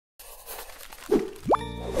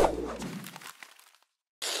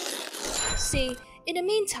see, in the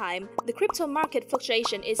meantime, the crypto market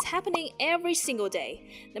fluctuation is happening every single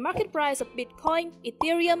day. The market price of Bitcoin,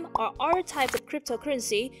 Ethereum, or other types of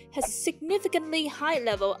cryptocurrency has a significantly high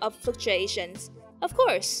level of fluctuations. Of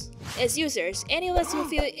course, as users, any of us will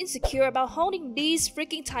feel insecure about holding these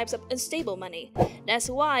freaking types of unstable money. That's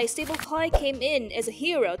why stablecoin came in as a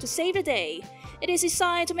hero to save the day. It is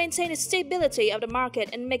designed to maintain the stability of the market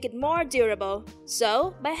and make it more durable.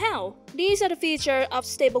 So, by how? These are the features of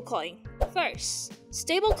stablecoin. First,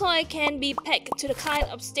 stablecoin can be pegged to the kind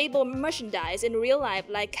of stable merchandise in real life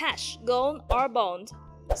like cash, gold, or bond.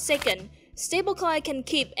 Second, stablecoin can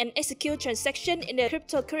keep and execute transactions in the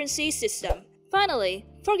cryptocurrency system. Finally,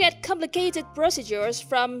 forget complicated procedures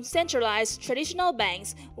from centralized traditional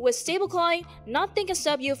banks. With stablecoin, nothing can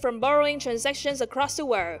stop you from borrowing transactions across the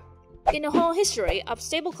world. In the whole history of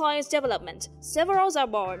stablecoins development, several are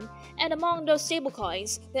born, and among those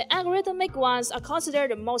stablecoins, the algorithmic ones are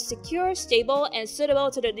considered the most secure, stable, and suitable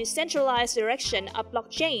to the decentralized direction of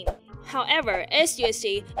blockchain. However,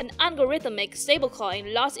 SHEN, an algorithmic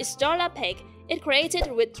stablecoin, lost its dollar peg. It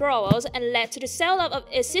created withdrawals and led to the sell-off of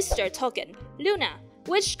its sister token, Luna,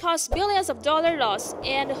 which caused billions of dollars loss,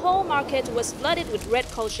 and the whole market was flooded with red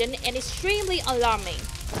caution and extremely alarming.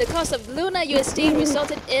 The cost of Luna-UST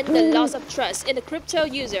resulted in the loss of trust in the crypto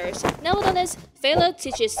users. Nevertheless, failure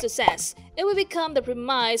teaches success. It will become the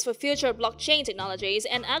premise for future blockchain technologies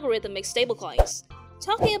and algorithmic stablecoins.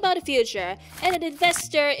 Talking about the future, and an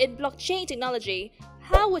investor in blockchain technology,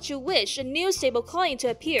 how would you wish a new stablecoin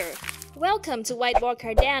to appear? Welcome to Whiteboard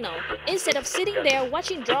Cardano. Instead of sitting there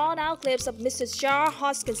watching drawn-out clips of Mr.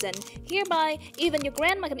 Charleshoskinson, hereby, even your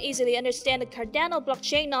grandma can easily understand the Cardano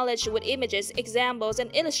blockchain knowledge with images, examples,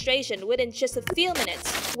 and illustration within just a few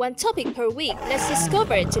minutes. One topic per week. Let's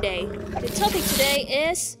discover it today. The topic today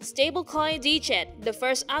is stablecoin Djed, the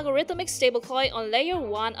first algorithmic stablecoin on layer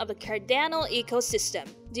 1 of the Cardano ecosystem.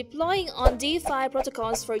 Deploying on DeFi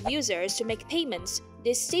protocols for users to make payments,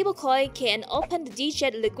 this stablecoin can open the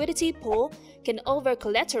Djed liquidity pool, can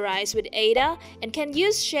over-collateralize with ADA, and can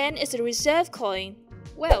use SHEN as a reserve coin.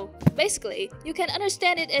 Well, basically, you can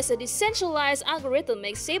understand it as a decentralized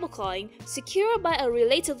algorithmic stablecoin secured by a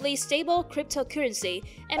relatively stable cryptocurrency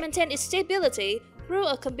and maintain its stability through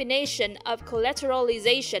a combination of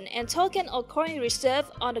collateralization and token or coin reserve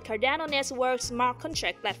on the Cardano network smart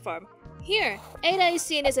contract platform. Here, ADA is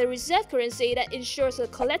seen as a reserve currency that ensures a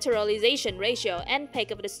collateralization ratio and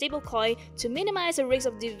peg of the stablecoin to minimize the risk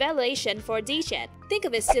of devaluation for Djed. Think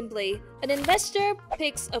of it simply, an investor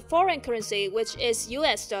picks a foreign currency which is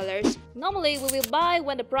US dollars. Normally, we will buy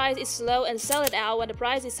when the price is low and sell it out when the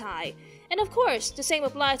price is high. And of course, the same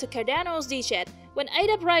applies to Cardano's Djed. When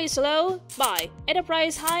ADA price is low, buy. ADA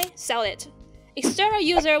price high, sell it. External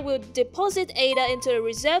user will deposit ADA into the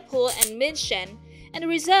reserve pool and mint SHEN. And the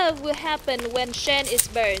reserve will happen when SHEN is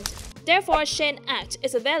burned. Therefore, SHEN acts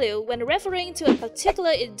as a value when referring to a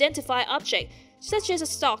particular identified object, such as a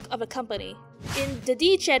stock of a company. In the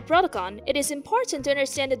Djed protocol, it is important to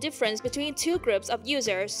understand the difference between two groups of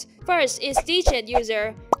users. First is Djed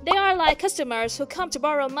user. They are like customers who come to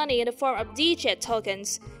borrow money in the form of Djed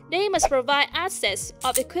tokens. They must provide assets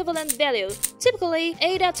of equivalent value, typically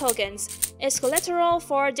ADA tokens, as collateral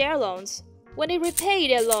for their loans. When they repay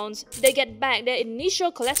their loans, they get back their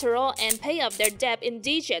initial collateral and pay off their debt in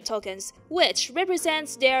Djed tokens, which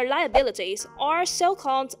represents their liabilities, or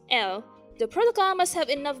so-called L. The protocol must have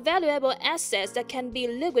enough valuable assets that can be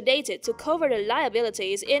liquidated to cover the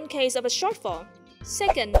liabilities in case of a shortfall.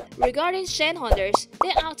 Second, regarding SHEN holders,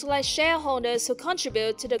 they act like shareholders who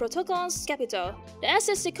contribute to the protocol's capital. The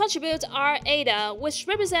assets they contribute are ADA, which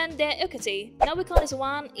represent their equity. Now we call this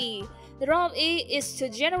one E. The role of E is to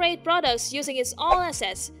generate products using its own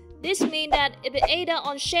assets. This means that if the ADA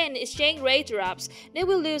on SHEN exchange rate drops, they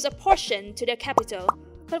will lose a portion to their capital.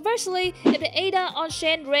 Conversely, if the ADA on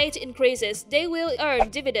SHEN rate increases, they will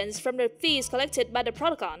earn dividends from the fees collected by the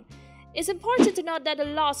protocol. It's important to note that the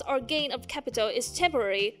loss or gain of capital is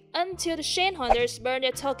temporary until the SHEN holders burn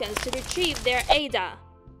their tokens to retrieve their ADA.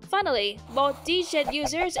 Finally, both Djed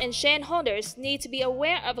users and SHEN holders need to be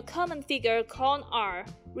aware of a common figure called R,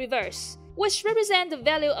 reverse, which represents the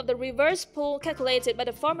value of the reverse pool calculated by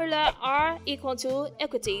the formula R equal to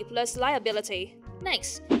equity plus liability.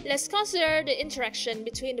 Next, let's consider the interaction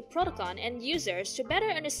between the protocol and users to better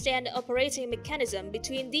understand the operating mechanism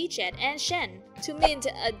between Djed and SHEN. To mint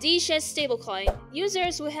a Djed stablecoin,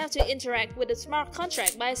 users will have to interact with the smart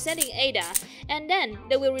contract by sending ADA, and then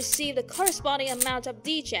they will receive the corresponding amount of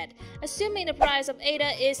Djed. Assuming the price of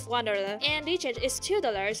ADA is $1 and Djed is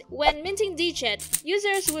 $2, when minting Djed,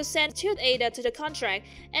 users will send 2 ADA to the contract,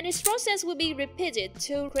 and this process will be repeated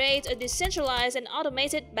to create a decentralized and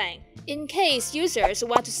automated bank. In case users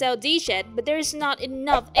want to sell Djed but there is not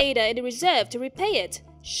enough ADA in the reserve to repay it,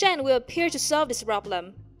 SHEN will appear to solve this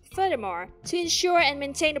problem. Furthermore, to ensure and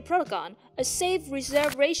maintain the protocol, a safe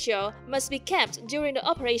reserve ratio must be kept during the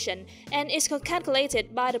operation and is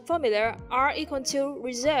calculated by the formula R equal to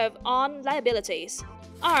reserve on liabilities.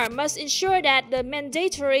 R must ensure that the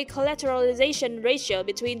mandatory collateralization ratio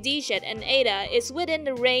between Djed and ADA is within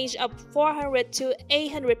the range of 400 to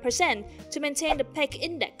 800% to maintain the PEG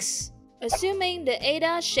index. Assuming the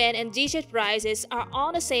ADA, SHEN, and Djed prices are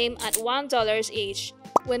all the same at $1 each.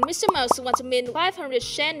 When Mr. Musk wants to mint 500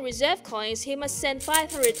 SHEN reserve coins, he must send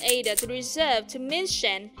 500 ADA to the reserve to mint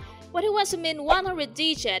SHEN. When he wants to mint 100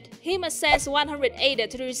 Djed, he must send 100 ADA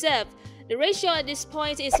to the reserve. The ratio at this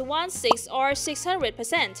point is 1/6 or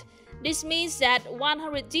 600%. This means that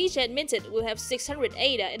 100 Djed minted will have 600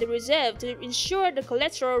 ADA in the reserve to ensure the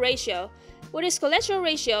collateral ratio. With this collateral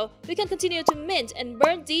ratio, we can continue to mint and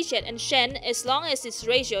burn Djed and SHEN as long as this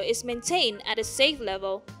ratio is maintained at a safe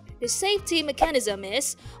level. The safety mechanism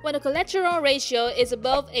is, when the collateral ratio is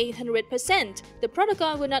above 800%, the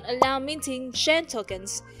protocol will not allow minting SHEN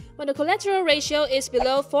tokens. When the collateral ratio is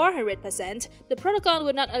below 400%, the protocol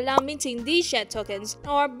will not allow minting Djed tokens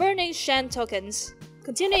or burning SHEN tokens.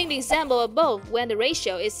 Continuing the example above, when the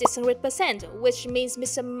ratio is 600%, which means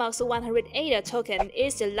Mr. Musk's 100 ADA token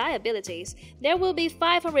is the liabilities, there will be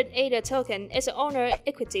 500 ADA token as the owner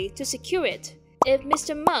equity to secure it. If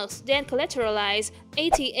Mr. Musk then collateralizes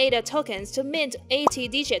 80 ADA tokens to mint 80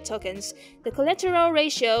 Djed tokens, the collateral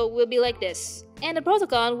ratio will be like this. And the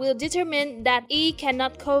protocol will determine that E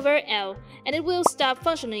cannot cover L, and it will stop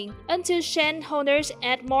functioning until SHEN holders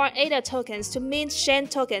add more ADA tokens to mint SHEN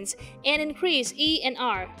tokens and increase E and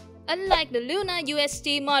R. Unlike the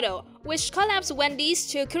Luna-UST model, which collapsed when these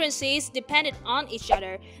two currencies depended on each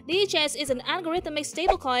other, Djed is an algorithmic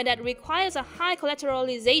stablecoin that requires a high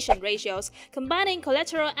collateralization ratios, combining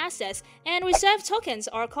collateral assets and reserve tokens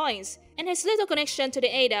or coins, and has little connection to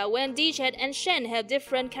the ADA when Djed and SHEN have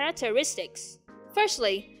different characteristics.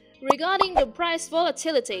 Firstly, regarding the price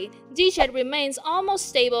volatility, Djed remains almost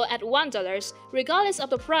stable at $1, regardless of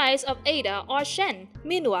the price of ADA or SHEN.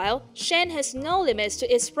 Meanwhile, SHEN has no limits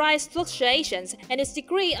to its price fluctuations, and its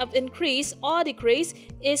degree of increase or decrease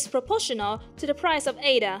is proportional to the price of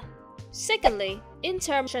ADA. Secondly, in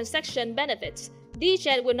terms of transaction benefits,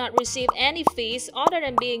 Djed will not receive any fees other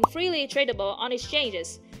than being freely tradable on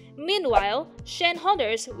exchanges. Meanwhile, SHEN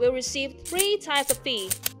holders will receive 3 types of fee: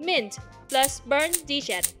 mint plus burn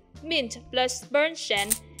Djed, mint plus burn SHEN,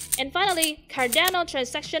 and finally, Cardano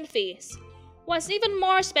transaction fees. What's even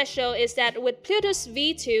more special is that with Plutus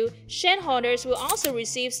V2, SHEN holders will also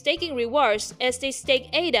receive staking rewards as they stake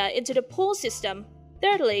ADA into the pool system.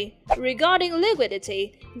 Thirdly, regarding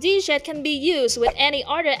liquidity, Djed can be used with any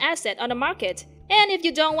other asset on the market. And if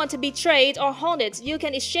you don't want to be traded or hold it, you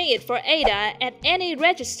can exchange it for ADA at any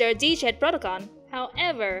registered Djed protocol.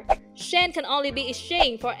 However, SHEN can only be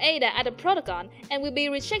exchanged for ADA at the protocol and will be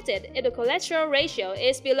rejected if the collateral ratio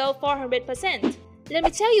is below 400%. Let me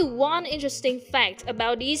tell you one interesting fact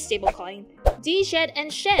about these stablecoins. Djed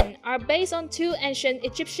and SHEN are based on 2 ancient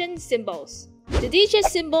Egyptian symbols. The Djed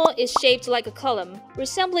symbol is shaped like a column,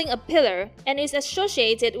 resembling a pillar, and is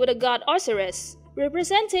associated with the god Osiris,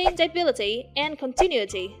 representing stability and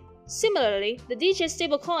continuity. Similarly, the Djed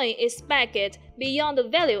stablecoin is backed beyond the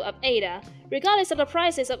value of ADA, regardless of the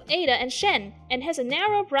prices of ADA and SHEN, and has a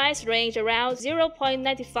narrow price range around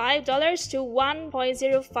 $0.95 to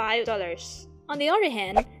 $1.05. On the other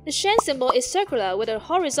hand, the SHEN symbol is circular with a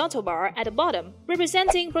horizontal bar at the bottom,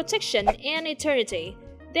 representing protection and eternity.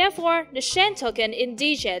 Therefore, the SHEN token in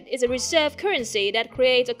Djed is a reserve currency that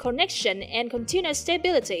creates a connection and continuous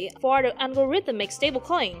stability for the algorithmic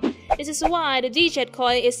stablecoin. This is why the Djed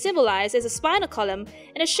coin is symbolized as a spinal column,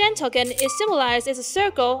 and the SHEN token is symbolized as a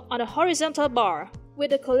circle on a horizontal bar.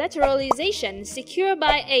 With the collateralization secured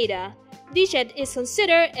by ADA, Djed is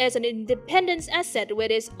considered as an independent asset with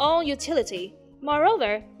its own utility.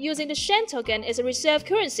 Moreover, using the SHEN token as a reserve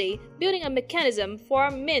currency, building a mechanism for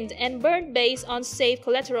mint and burn based on safe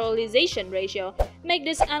collateralization ratio, make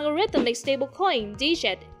this algorithmic stablecoin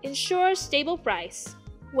Djed ensure stable price.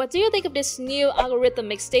 What do you think of this new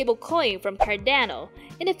algorithmic stablecoin from Cardano?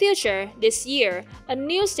 In the future, this year, a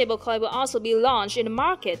new stablecoin will also be launched in the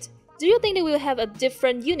market. Do you think they will have a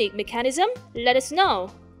different unique mechanism? Let us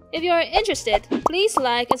know! If you are interested, please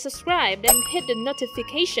like and subscribe, then hit the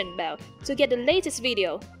notification bell to get the latest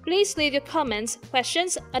video. Please leave your comments,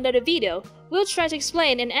 questions under the video. We'll try to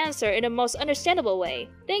explain and answer in the most understandable way.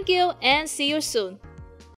 Thank you and see you soon!